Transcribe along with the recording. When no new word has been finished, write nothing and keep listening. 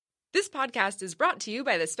podcast is brought to you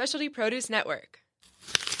by the Specialty Produce Network.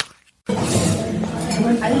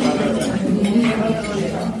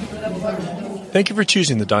 Thank you for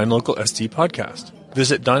choosing the Dine Local ST podcast.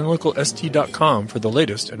 Visit dinelocalst.com for the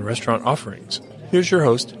latest in restaurant offerings. Here's your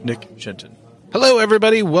host, Nick Shenton. Hello,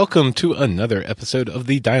 everybody. Welcome to another episode of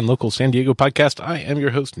the Dine Local San Diego podcast. I am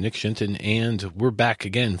your host, Nick Shenton, and we're back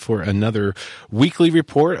again for another weekly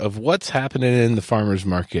report of what's happening in the farmers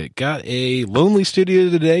market. Got a lonely studio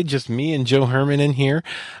today, just me and Joe Herman in here.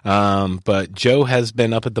 But Joe has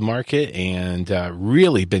been up at the market and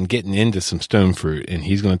really been getting into some stone fruit, and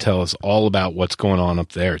he's going to tell us all about what's going on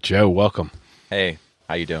up there. Joe, welcome. Hey,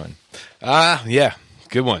 how you doing? Yeah,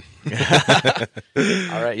 good one.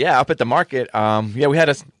 All right, yeah, up at the market, we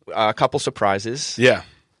had a couple surprises. Yeah.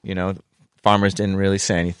 You know, farmers didn't really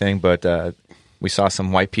say anything, but we saw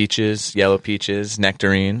some white peaches, yellow peaches,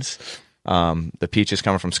 nectarines. The peaches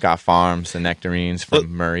coming from Scott Farms, the nectarines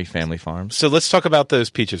from Murray Family Farms. So let's talk about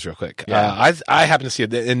those peaches real quick. Yeah. I happen to see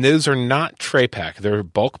it, and those are not tray pack; they're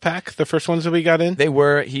bulk pack. The first ones that we got in, They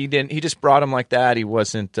were. He just brought them like that. He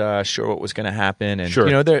wasn't sure what was going to happen, and Sure.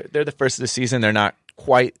 you know they're the first of the season. They're not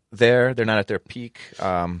quite there. They're not at their peak.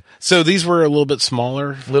 So these were a little bit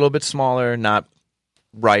smaller. A little bit smaller, not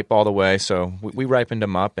ripe all the way. So we ripened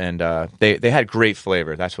them up, and they had great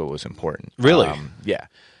flavor. That's what was important. Really? Yeah.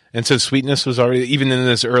 And so sweetness was already, even in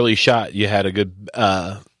this early shot, you had a good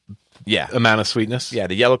Yeah. amount of sweetness. Yeah,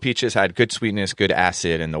 the yellow peaches had good sweetness, good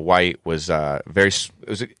acid, and the white was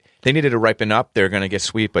they needed to ripen up. They're going to get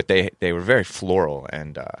sweet, but they were very floral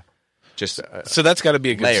and So that's got to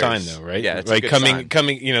be a good layers. sign, though, right? Yeah, it's a like good coming,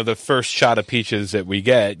 sign. you know, the first shot of peaches that we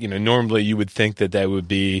get, you know, normally you would think that would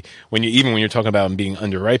be when you're talking about them being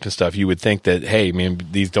underripe and stuff, you would think that, hey, man,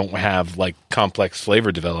 these don't have like complex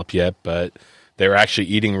flavor developed yet, but they're actually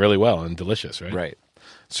eating really well and delicious, right? Right.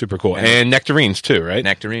 Super cool. And nectarines too, right?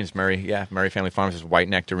 Nectarines, Murray Family Farms is white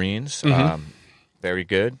nectarines. Very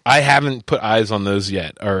good. I haven't put eyes on those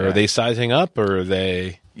yet. Are Yeah. they sizing up or are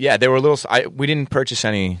they Yeah, they were a little. We didn't purchase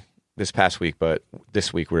any this past week, but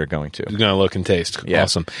this week we're going to. going to look and taste? Yeah.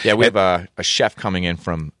 Awesome. Yeah, we have a chef coming in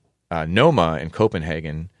from Noma in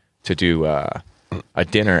Copenhagen to do a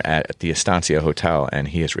dinner at the Estancia Hotel, and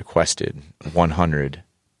he has requested 100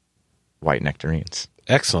 white nectarines.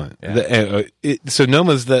 Excellent. Yeah. So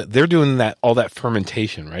Noma's they're doing all that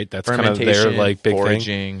fermentation, right? That's kind of their like big thing.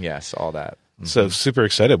 foraging, yes, all that. So super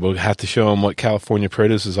excited. We'll have to show them what California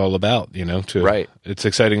produce is all about, you know. Right. It's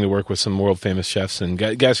exciting to work with some world famous chefs and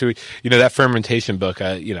guys who, you know, that fermentation book.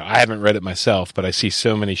 I haven't read it myself, but I see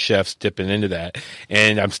so many chefs dipping into that,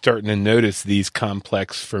 and I'm starting to notice these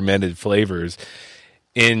complex fermented flavors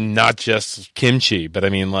in not just kimchi, but I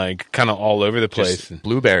mean like kind of all over the place. Just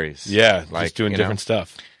blueberries. Yeah, like, just doing different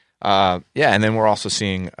stuff. Yeah, and then we're also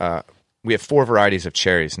seeing we have 4 varieties of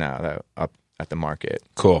cherries now that up at the market.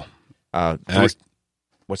 Cool.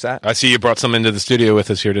 What's that? I see you brought some into the studio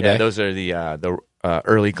with us here today. Yeah, those are the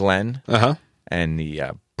Early Glen and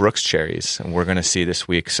the Brooks cherries, and we're going to see this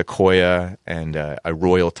week Sequoia and a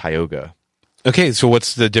Royal Tioga. Okay, so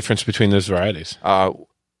what's the difference between those varieties?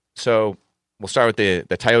 So we'll start with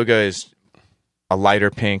the Tioga is a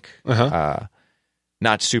lighter pink,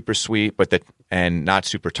 not super sweet, and not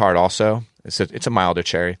super tart. Also, it's a milder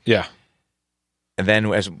cherry. Yeah. And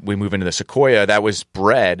then as we move into the Sequoia, that was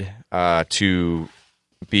bred to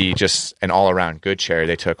be just an all-around good cherry.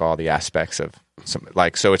 They took all the aspects of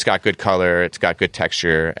so it's got good color, it's got good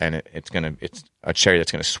texture, and it's a cherry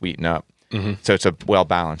that's going to sweeten up. Mm-hmm. So it's a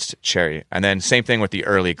well-balanced cherry. And then same thing with the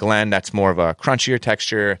Early Glen. That's more of a crunchier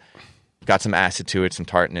texture, got some acid to it, some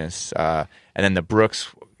tartness. And then the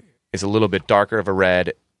Brooks is a little bit darker of a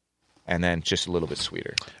red, and then just a little bit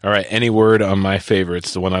sweeter. All right. Any word on my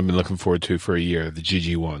favorites, the one I've been looking forward to for a year, the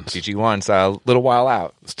GG1s. GG1's a little while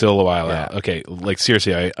out. Still a while Yeah. out. Okay. Like,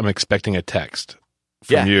 seriously, I'm expecting a text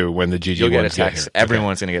from you when the GG1s You'll get a text. here.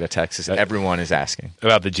 Everyone's going to get a text. Everyone is asking.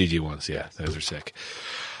 About the GG1s. Yeah, those are sick.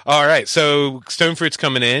 All right. So stone fruit's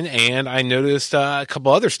coming in, and I noticed a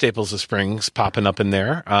couple other staples of springs popping up in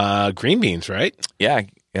there. Green beans, right? Yeah.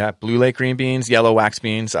 Blue Lake green beans, yellow wax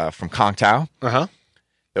beans from Kong Tao. Uh-huh.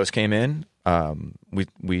 Those came in.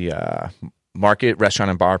 We Market, Restaurant,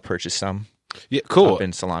 and Bar purchased some. Yeah, cool. Up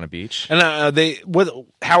in Solana Beach. And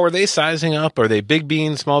how are they sizing up? Are they big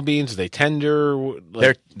beans, small beans? Are they tender?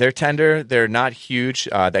 They're tender. They're not huge.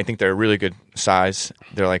 I think they're a really good size.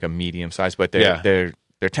 They're like a medium size, but they're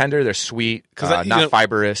tender. They're sweet. Not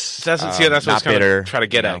fibrous. That's what I was not kind bitter. of trying to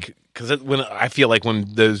get at. Because when I feel like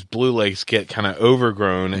when those Blue Lakes get kind of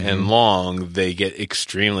overgrown and long, they get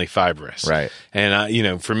extremely fibrous. Right.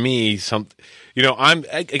 And for me,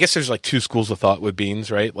 I guess there's like two schools of thought with beans,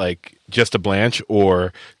 right? Like just a blanch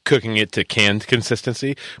or cooking it to canned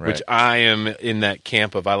consistency, which Right. I am in that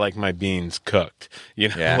camp of I like my beans cooked. You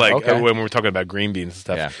know, Yeah, like okay. when we're talking about green beans and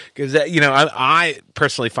stuff. Yeah. Because I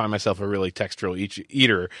personally find myself a really textural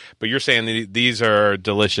eater, but you're saying that these are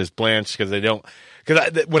delicious blanched because they don't.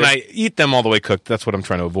 Because when I eat them all the way cooked, that's what I'm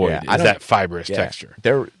trying to avoid. Yeah, is that fibrous Yeah. texture.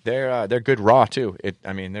 They're good raw too. They're So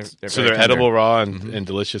very they're tender. edible, raw, and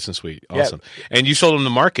delicious and sweet. Awesome. And you sold them to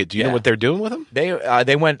market. Do you know Yeah. what they're doing with them?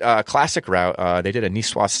 They went classic route. They did a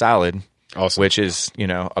niçoise salad, Awesome. which is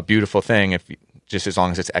a beautiful thing just as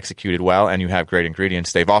long as it's executed well and you have great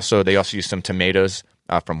ingredients. They also use some tomatoes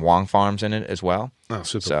from Wong Farms in it as well. Oh,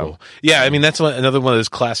 super So- cool. Yeah, I mean that's another one of those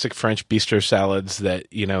classic French bistro salads that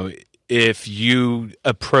if you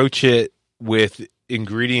approach it with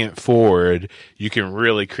ingredient forward, you can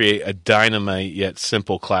really create a dynamite yet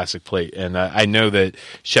simple classic plate. And I know that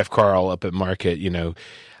Chef Carl up at Market,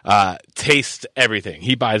 tastes everything.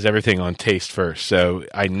 He buys everything on taste first. So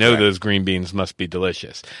I know those green beans must be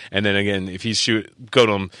delicious. And then again, if you go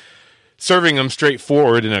to them, serving them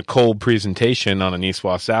straightforward in a cold presentation on a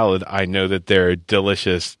niçoise salad, I know that they're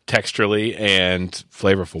delicious texturally and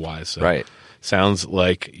flavorful wise. So Right. sounds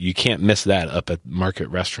like you can't miss that up at Market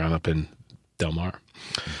Restaurant up in Del Mar.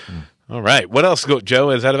 Mm-hmm. All right. What else,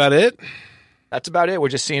 Joe? Is that about it? That's about it. We're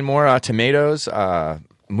just seeing more tomatoes.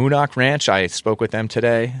 Moonok Ranch, I spoke with them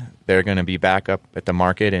today. They're going to be back up at the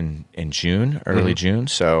market in June, early June.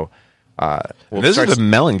 So Those are the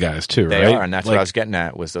melon guys too, They right? are, and that's what I was getting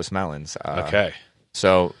at was those melons. Okay.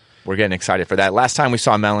 So we're getting excited for that. Last time we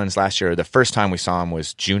saw melons last year, the first time we saw them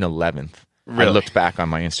was June 11th. Really? I looked back on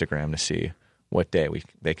my Instagram to see what day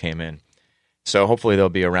they came in. So hopefully they'll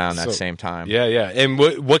be around that same time. Yeah, yeah. And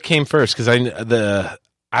what came first? Because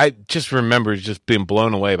I just remember just being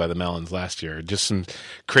blown away by the melons last year. Just some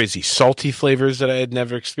crazy salty flavors that I had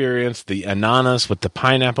never experienced. The ananas with the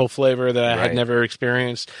pineapple flavor that I had Right. never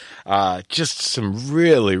experienced. Just some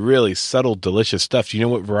really, really subtle, delicious stuff. Do you know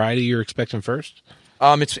what variety you're expecting first?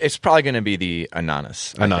 It's probably going to be the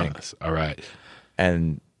ananas. I think. Ananas. All right.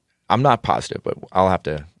 And I'm not positive, but I'll have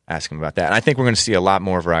to ask him about that. And I think we're going to see a lot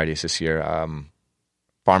more varieties this year.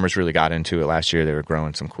 Farmers really got into it last year. They were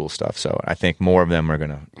growing some cool stuff. So I think more of them are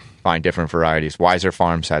going to find different varieties. Wiser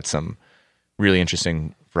Farms had some really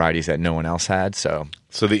interesting varieties that no one else had. So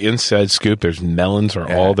the inside scoop, there's melons are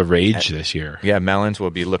all the rage this year. yeah, melons. We'll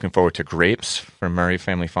be looking forward to grapes from Murray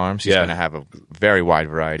Family Farms. He's Yeah. going to have a very wide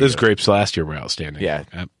variety. Those grapes last year were outstanding. Yeah.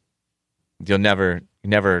 Yep. You'll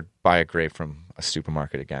never buy a grape from a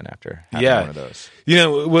supermarket again after having one of those.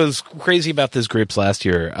 It was crazy about those grapes last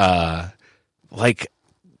year. Like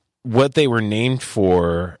what they were named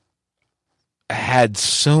for had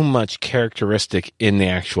so much characteristic in the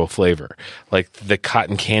actual flavor. Like the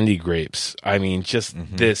cotton candy grapes. I mean, just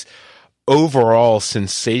this overall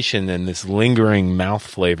sensation and this lingering mouth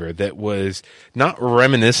flavor that was not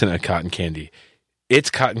reminiscent of cotton candy. It's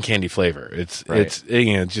cotton candy flavor. It's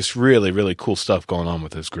just really, really cool stuff going on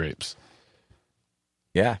with those grapes.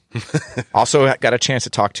 Yeah. Also got a chance to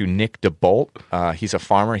talk to Nick DeBolt. He's a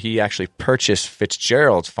farmer. He actually purchased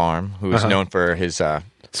Fitzgerald's farm, who is known for his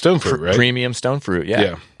Stone fruit, right? premium stone fruit. Yeah.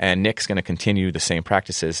 Yeah. And Nick's going to continue the same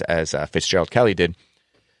practices as Fitzgerald Kelly did.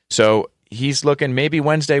 So he's looking, maybe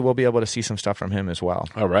Wednesday we'll be able to see some stuff from him as well.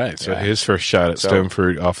 All right. So his first shot at stone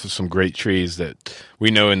fruit off of some great trees that we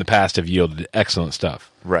know in the past have yielded excellent stuff.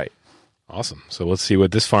 Right. Awesome. So let's see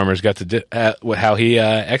what this farmer's got to do, how he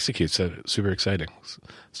executes. So super exciting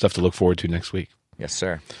stuff to look forward to next week. Yes,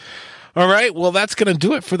 sir. All right. Well, that's going to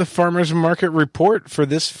do it for the Farmers Market Report for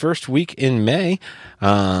this first week in May.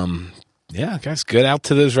 Yeah, guys, get out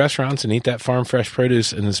to those restaurants and eat that farm fresh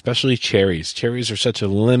produce, and especially cherries. Cherries are such a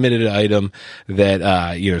limited item that,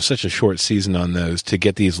 such a short season on those. To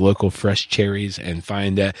get these local fresh cherries and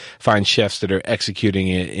find chefs that are executing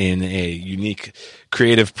it in a unique,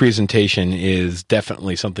 creative presentation is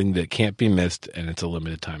definitely something that can't be missed, and it's a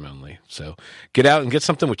limited time only. So get out and get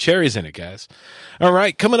something with cherries in it, guys. All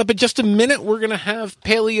right, coming up in just a minute, we're going to have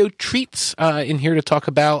Paleo Treats in here to talk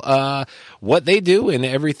about what they do and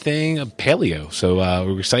everything paleo. So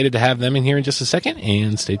we're excited to have them in here in just a second,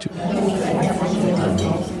 and stay tuned.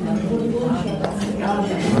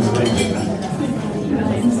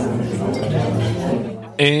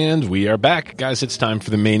 And we are back. Guys, it's time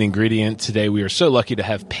for the main ingredient. Today, we are so lucky to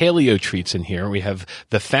have Paleo Treats in here. We have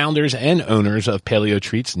the founders and owners of Paleo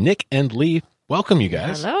Treats, Nick and Lee. Welcome, you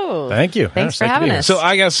guys. Hello. Thank you. Thanks for Nice to having be here. us. So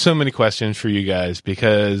I got so many questions for you guys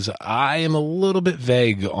because I am a little bit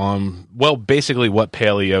vague on, basically what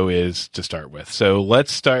paleo is to start with. So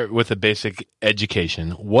let's start with a basic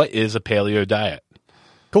education. What is a paleo diet?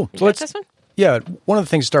 Cool. You So got let's this one? Yeah, one of the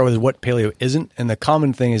things to start with is what paleo isn't. And the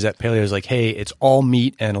common thing is that paleo is like, hey, it's all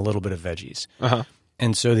meat and a little bit of veggies. Uh-huh.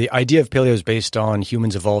 And so the idea of paleo is based on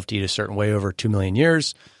humans evolved to eat a certain way over 2 million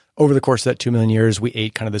years. Over the course of that 2 million years, we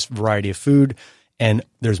ate kind of this variety of food. And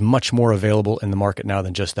there's much more available in the market now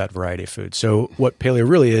than just that variety of food. So what paleo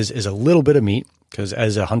really is a little bit of meat, because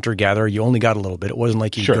as a hunter-gatherer, you only got a little bit. It wasn't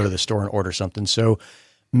like you could go to the store and order something. So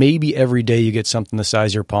maybe every day you get something the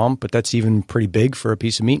size of your palm, but that's even pretty big for a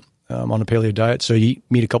piece of meat on a paleo diet. So you eat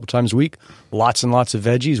meat a couple times a week, lots and lots of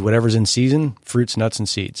veggies, whatever's in season, fruits, nuts, and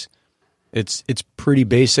seeds. It's pretty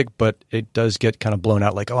basic, but it does get kind of blown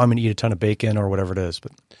out like, oh, I'm going to eat a ton of bacon or whatever it is.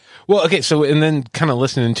 But Well, okay, so and then kind of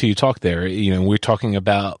listening to you talk there, we're talking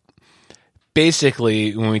about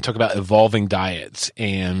basically when we talk about evolving diets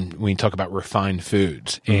and we talk about refined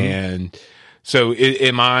foods. And so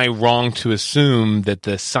am I wrong to assume that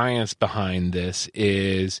the science behind this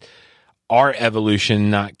is our evolution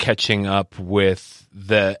not catching up with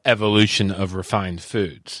the evolution of refined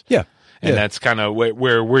foods? yeah. And that's kind of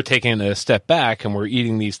where we're taking a step back and we're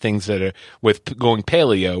eating these things that are, with going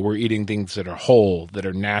paleo, we're eating things that are whole, that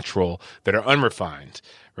are natural, that are unrefined,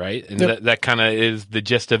 right? And that kind of is the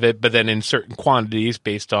gist of it. But then in certain quantities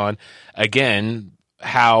based on, again,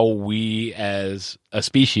 how we as a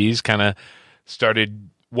species kind of started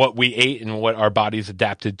what we ate and what our bodies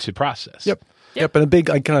adapted to process. Yep. And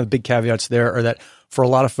the big caveats there are that for a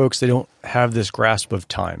lot of folks, they don't have this grasp of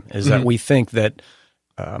time, is that we think that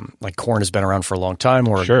like corn has been around for a long time,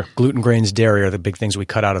 or gluten, grains, dairy are the big things we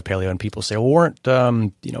cut out of paleo. And people say, well, weren't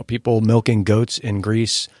people milking goats in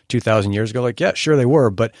Greece 2,000 years ago? Like, yeah, sure they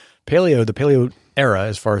were, but the paleo era,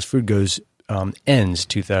 as far as food goes, ends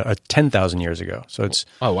 10,000 years ago. So it's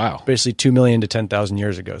basically 2 million to 10,000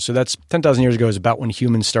 years ago. So that's 10,000 years ago is about when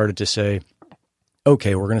humans started to say,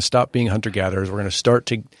 okay, we're going to stop being hunter-gatherers. We're going to start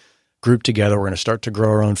to group together. We're going to start to grow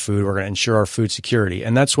our own food. We're going to ensure our food security.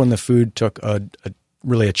 And that's when the food took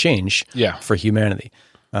really a change for humanity.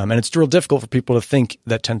 And it's real difficult for people to think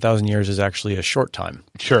that 10,000 years is actually a short time.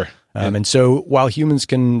 Sure. And so while humans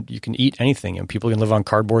you can eat anything, and people can live on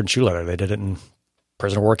cardboard and shoe leather. They did it in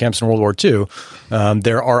prisoner of war camps in World War II.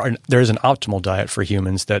 There is an optimal diet for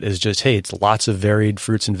humans that is just, hey, it's lots of varied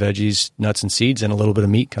fruits and veggies, nuts and seeds, and a little bit of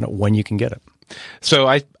meat kind of when you can get it. So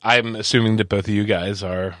I'm assuming that both of you guys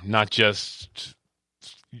are not just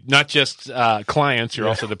clients, you're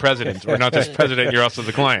also the president, or not just president, you're also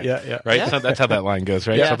the client. Right? Yeah. So that's how that line goes,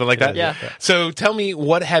 right? Something like that. Yeah. So tell me,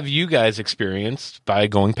 what have you guys experienced by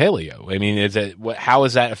going paleo? I mean, how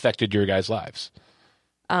has that affected your guys' lives?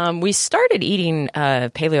 We started eating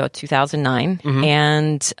paleo 2009,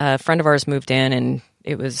 and a friend of ours moved in, and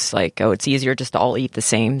it was like, it's easier just to all eat the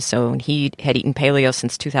same. So he had eaten paleo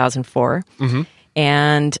since 2004.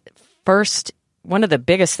 And first, one of the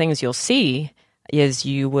biggest things you'll see is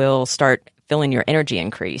you will start feeling your energy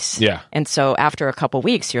increase. Yeah. And so after a couple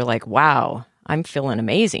weeks, you're like, wow, I'm feeling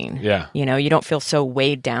amazing. Yeah. You don't feel so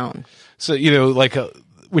weighed down. So,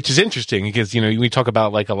 which is interesting because, we talk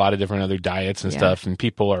about like a lot of different other diets and stuff, and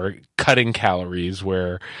people are cutting calories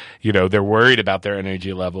where, they're worried about their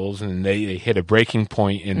energy levels and they hit a breaking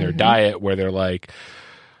point in their diet where they're like,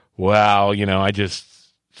 wow, I just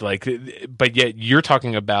but yet you're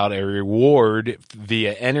talking about a reward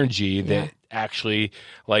via energy that actually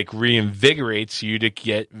reinvigorates you to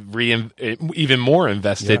get even more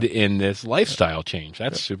invested in this lifestyle change.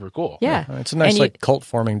 That's super cool. Yeah. It's a nice cult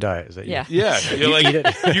forming diet. Is that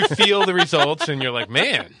you feel the results and you're like,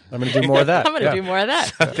 man, I'm going to do more of that. I'm going to do more of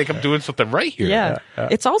that. I think I'm doing something right here. Yeah.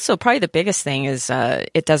 It's also probably the biggest thing is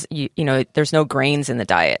there's no grains in the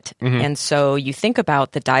diet. And so you think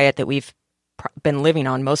about the diet that we've been living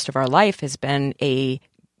on most of our life has been a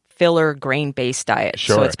filler grain-based diet.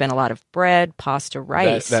 Sure. So it's been a lot of bread, pasta,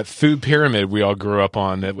 rice. That food pyramid we all grew up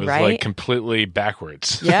on that was completely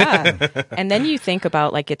backwards. Yeah. And then you think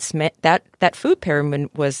about that food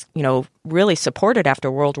pyramid was, really supported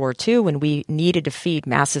after World War II when we needed to feed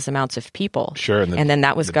massive amounts of people. Sure. And then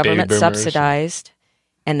that was government subsidized.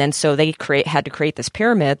 And then so they had to create this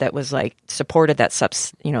pyramid that was supported that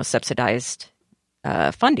subsidized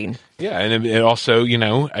funding. Yeah, and it also,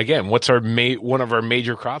 again, what's one of our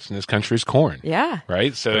major crops in this country is corn. Yeah.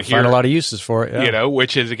 Right? So we find a lot of uses for it.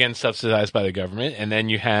 Which is, again, subsidized by the government. And then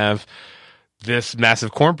you have this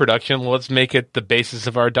massive corn production. Let's make it the basis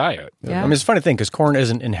of our diet. Yeah. I mean, it's a funny thing because corn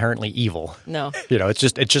isn't inherently evil. No. It's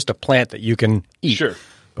just a plant that you can eat. Sure.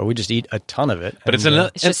 But we just eat a ton of it. But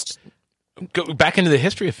go back into the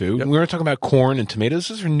history of food. Yep. We were talking about corn and tomatoes.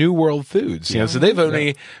 Those are New World foods, you know. So they've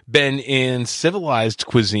only been in civilized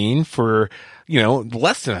cuisine for, you know,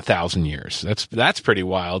 less than 1,000 years. That's pretty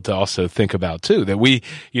wild to also think about too. That we,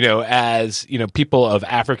 you know, as you know, people of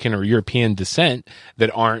African or European descent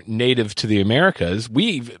that aren't native to the Americas,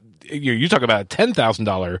 you talk about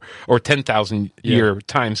 $10,000 or 10,000 year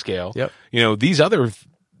time scale. Yep. You know, these other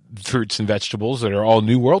fruits and vegetables that are all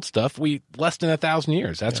New World stuff, less than 1,000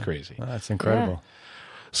 years. That's crazy. Well, that's incredible.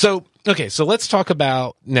 So, okay, so let's talk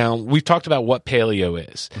about, now we've talked about what paleo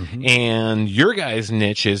is. And your guys'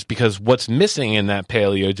 niche is because what's missing in that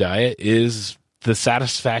paleo diet is the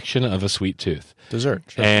satisfaction of a sweet tooth. Dessert.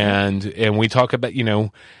 Sure. And we talk about, you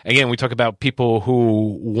know, again, we talk about people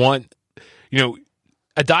who want, you know,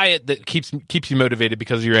 a diet that keeps you motivated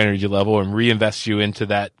because of your energy level and reinvests you into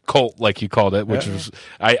that cult, like you called it, which was,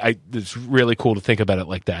 it's really cool to think about it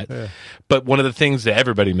like that. Yeah. But one of the things that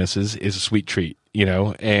everybody misses is a sweet treat, you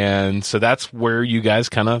know, and so that's where you guys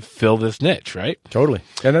kind of fill this niche, right? Totally.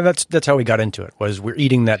 And then that's how we got into it, was we're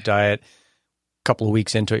eating that diet. A couple of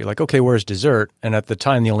weeks into it, you're like, okay, where's dessert? And at the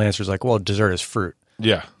time, the only answer is like, well, dessert is fruit.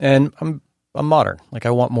 Yeah. And I'm modern. Like, I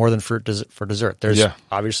want more than fruit for dessert. There's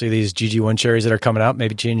obviously these GG1 cherries that are coming out,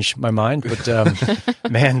 maybe change my mind. But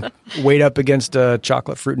man, weighed up against a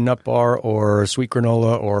chocolate fruit and nut bar or sweet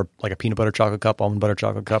granola or like a peanut butter chocolate cup, almond butter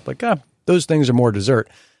chocolate cup, like those things are more dessert.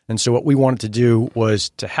 And so what we wanted to do was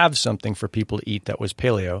to have something for people to eat that was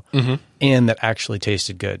paleo and that actually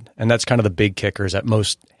tasted good. And that's kind of the big kicker, is that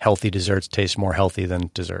most healthy desserts taste more healthy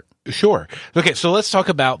than dessert. Sure. Okay, so let's talk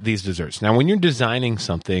about these desserts. Now, when you're designing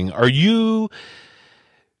something,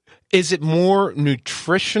 is it more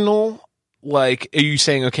nutritional? Like, are you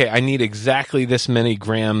saying, okay, I need exactly this many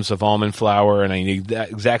grams of almond flour and I need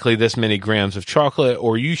exactly this many grams of chocolate?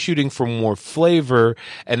 Or are you shooting for more flavor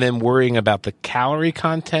and then worrying about the calorie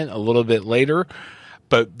content a little bit later,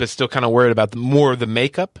 but still kind of worried about more of the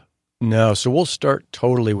makeup? No, so we'll start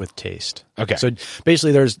totally with taste. Okay. So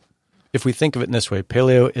basically if we think of it in this way,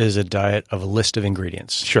 paleo is a diet of a list of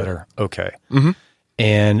ingredients that are okay.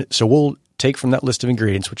 And so we'll take from that list of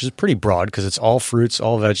ingredients, which is pretty broad because it's all fruits,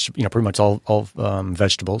 all pretty much all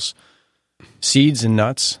vegetables, seeds and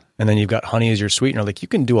nuts, and then you've got honey as your sweetener. Like, you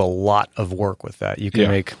can do a lot of work with that. You can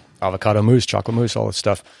make avocado mousse, chocolate mousse, all this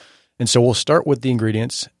stuff. And so we'll start with the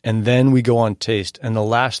ingredients, and then we go on taste. And the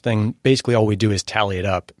last thing, basically all we do is tally it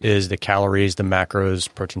up, is the calories, the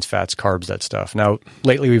macros, proteins, fats, carbs, that stuff. Now,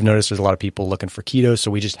 lately we've noticed there's a lot of people looking for keto, so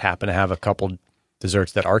we just happen to have a couple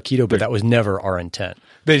desserts that are keto, but that was never our intent.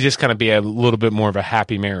 They just kind of be a little bit more of a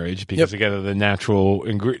happy marriage because again, the natural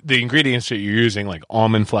the ingredients that you're using, like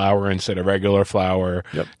almond flour instead of regular flour,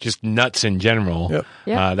 just nuts in general.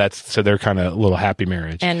 So they're kind of a little happy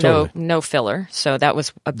marriage. And no filler. So that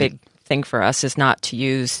was a big thing for us, is not to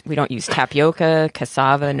use. We don't use tapioca,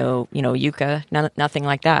 cassava, yuca, nothing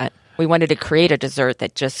like that. We wanted to create a dessert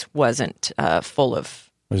that just wasn't full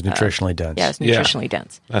of. It was nutritionally dense. Yeah, it's nutritionally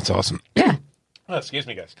dense. That's awesome. Yeah. Oh, excuse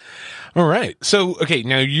me, guys. All right. So, okay,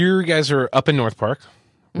 now you guys are up in North Park,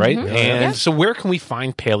 right? And so where can we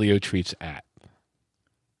find paleo treats at?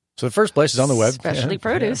 So the first place is on the web. Specialty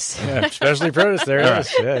Produce. Yeah, Specialty Produce. There it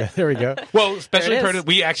is. Yeah, there we go. Well, Specialty Produce,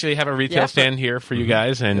 we actually have a retail stand here for you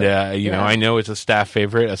guys. And, I know it's a staff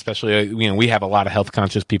favorite, especially, we have a lot of health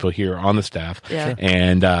conscious people here on the staff. Yeah.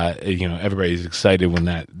 And, everybody's excited when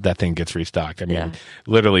that thing gets restocked. I mean,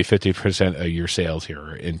 literally 50% of your sales here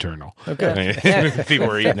are internal. Okay.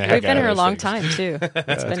 People are eating the heck We've been here a long things. time, too.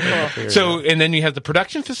 It's been cool. So, and then you have the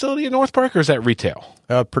production facility in North Park, or is that retail?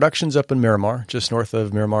 Production's up in Miramar, just north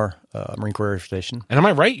of Miramar Marine Corps Air Station. And am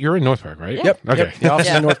I right? You're in North Park, right? Yep. Okay. Yep. The office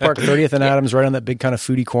is in North Park, 30th and Adams, right on that big kind of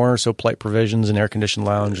foodie corner. So Polite Provisions and Air Conditioned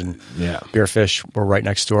Lounge and Beer Fish. We're right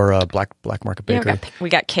next door, Black Market Bakery. We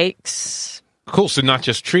got cakes. Cool. So not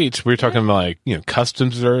just treats. We're talking about custom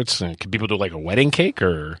desserts. And can people do like a wedding cake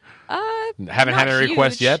or? Haven't had a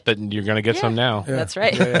request yet, but you're going to get some now. Yeah. That's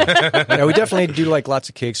right. We definitely do like lots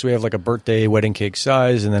of cakes. We have like a birthday wedding cake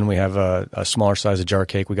size, and then we have a smaller size of jar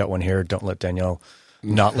cake. We got one here. Don't let Danielle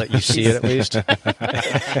not let you see it, at least.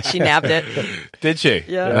 She nabbed it. Did she?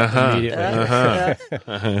 Yeah. Immediately.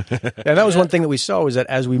 And that was one thing that we saw, was that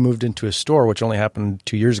as we moved into a store, which only happened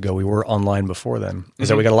 2 years ago, we were online before then, is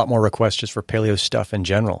that we got a lot more requests just for paleo stuff in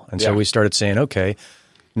general. And so we started saying, okay,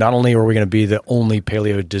 not only are we going to be the only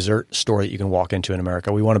paleo dessert store that you can walk into in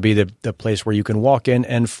America, we want to be the place where you can walk in,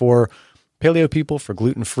 and for paleo people, for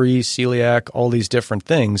gluten-free, celiac, all these different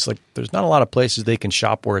things, like there's not a lot of places they can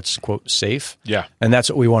shop where it's, quote, safe. Yeah. And that's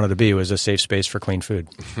what we wanted to be, was a safe space for clean food.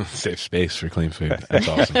 Safe space for clean food. That's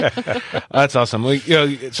awesome. That's awesome.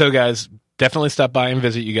 So guys, definitely stop by and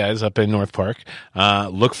visit you guys up in North Park.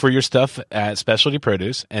 Look for your stuff at Specialty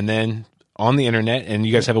Produce, and then on the internet. And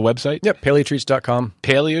you guys have a website? Yep, paleotreats.com.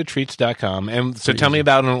 Paleotreats.com. And so tell me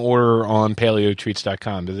about an order on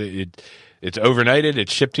paleotreats.com. Is it's overnighted?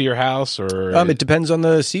 It's shipped to your house? Or it depends on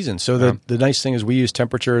the season. So the nice thing is we use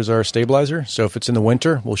temperature as our stabilizer. So if it's in the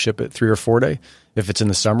winter, we'll ship it 3 or 4 day. If it's in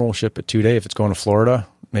the summer, we'll ship it 2 day. If it's going to Florida,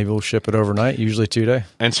 maybe we'll ship it overnight, usually 2 day.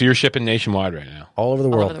 And so you're shipping nationwide right now? All over the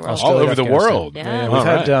world. All over the world. Yeah. We've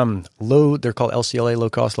had they're called LCLA, low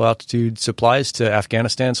cost, low altitude supplies to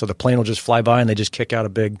Afghanistan. So the plane will just fly by and they just kick out a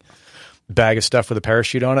big bag of stuff with a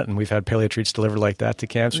parachute on it. And we've had paleo treats delivered like that to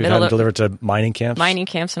camps. We've had them delivered to mining camps. Mining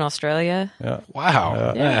camps in Australia. Yeah.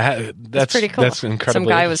 Wow. That's pretty cool. That's incredible. Some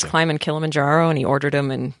guy was climbing Kilimanjaro and he ordered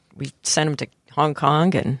them and we sent him to Hong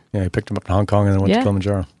Kong. And he picked them up in Hong Kong and then went to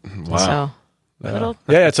Kilimanjaro. Wow.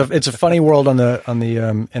 So, it's a funny world on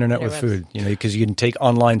the internet with food, because you can take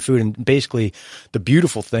online food, and basically the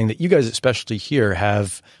beautiful thing that you guys, especially here,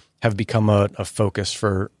 have become a focus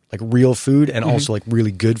for like real food and also like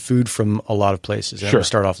really good food from a lot of places. Sure.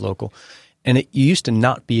 Start off local, and you used to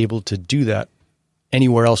not be able to do that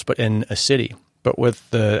anywhere else but in a city. But with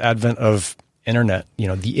the advent of internet,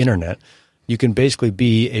 the internet, you can basically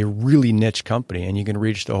be a really niche company and you can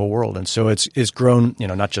reach the whole world. And so it's grown,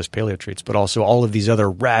 not just paleo treats, but also all of these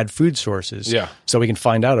other rad food sources. Yeah. So we can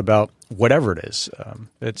find out about whatever it is.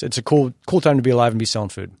 It's a cool time to be alive and be selling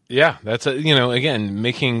food. Yeah. That's, again,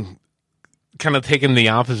 taking the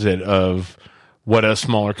opposite of what a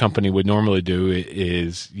smaller company would normally do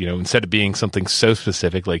is, instead of being something so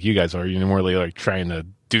specific like you guys are, you're more like trying to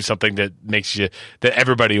do something that that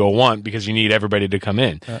everybody will want because you need everybody to come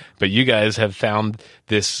in. But you guys have found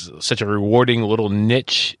such a rewarding little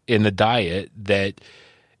niche in the diet that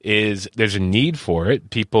there's a need for it.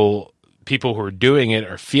 People who are doing it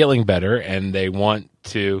are feeling better and they want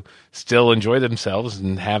to still enjoy themselves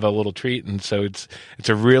and have a little treat. And so it's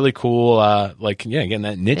a really cool, again,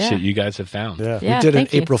 that niche that you guys have found. Yeah. We did an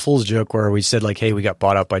April Fool's joke where we said like, hey, we got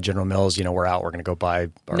bought out by General Mills. We're out. We're going to go buy.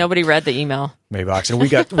 Nobody read the email. Maybox. And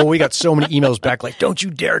we got so many emails back like, don't you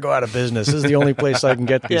dare go out of business. This is the only place I can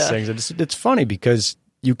get these things. And it's funny because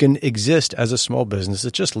you can exist as a small business.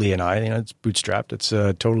 It's just Lee and I, it's bootstrapped. It's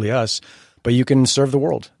totally us. But you can serve the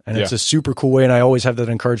world. And it's a super cool way. And I always have that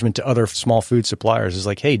encouragement to other small food suppliers is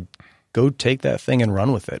like, hey, go take that thing and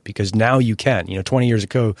run with it because now you can. 20 years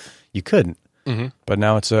ago, you couldn't. Mm-hmm. But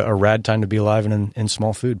now it's a rad time to be alive and in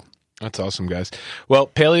small food. That's awesome, guys. Well,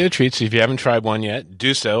 paleo treats, if you haven't tried one yet,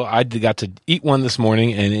 do so. I got to eat one this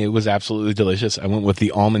morning, and it was absolutely delicious. I went with the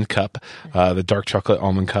almond cup, the dark chocolate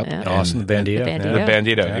almond cup. Yeah. Awesome. The Bandito. The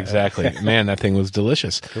Bandito, exactly. Man, that thing was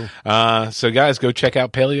delicious. Cool. So, guys, go check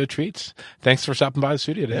out Paleo Treats. Thanks for stopping by the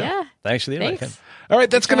studio today. Yeah. Thanks for the invite. All right,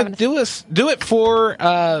 that's going to do it for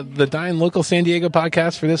the Dine Local San Diego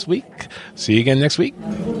podcast for this week. See you again next week.